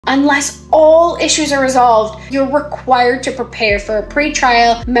unless all issues are resolved, you're required to prepare for a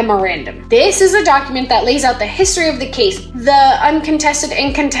pretrial memorandum. This is a document that lays out the history of the case, the uncontested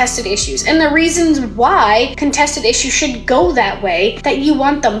and contested issues, and the reasons why contested issues should go that way, that you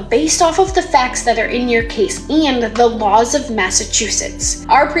want them based off of the facts that are in your case and the laws of Massachusetts.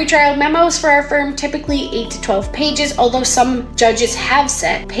 Our pretrial memos for our firm typically 8 to 12 pages, although some judges have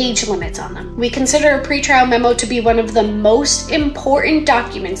set page limits on them. We consider a pretrial memo to be one of the most important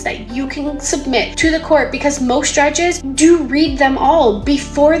documents that you can submit to the court because most judges do read them all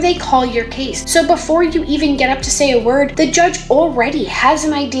before they call your case. So before you even get up to say a word, the judge already has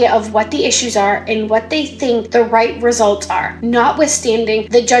an idea of what the issues are and what they think the right results are. Notwithstanding,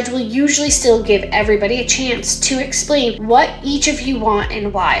 the judge will usually still give everybody a chance to explain what each of you want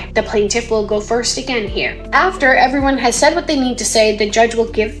and why. The plaintiff will go first again here. After everyone has said what they need to say, the judge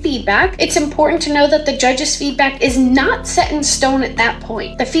will give feedback. It's important to know that the judge's feedback is not set in stone at that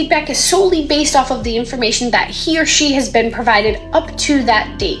point. The feedback is solely based off of the information that he or she has been provided up to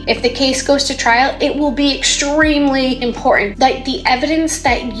that date. If the case goes to trial, it will be extremely important that the evidence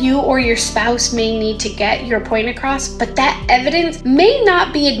that you or your spouse may need to get your point across, but that evidence may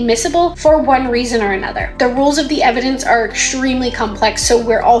not be admissible for one reason or another. The rules of the evidence are extremely complex, so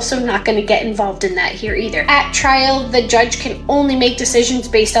we're also not going to get involved in that here either. At trial, the judge can only make decisions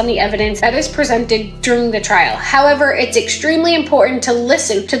based on the evidence that is presented during the trial. However, it's extremely important to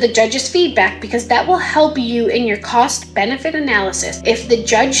listen to the judge's feedback because that will help you in your cost-benefit analysis. If the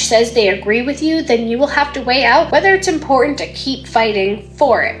judge says they agree with you, then you will have to weigh out whether it's important to keep fighting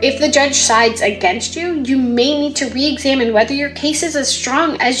for it. If the judge sides against you, you may need to re-examine whether your case is as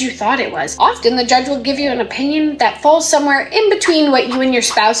strong as you thought it was. Often, the judge will give you an opinion that falls somewhere in between what you and your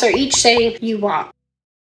spouse are each saying you want.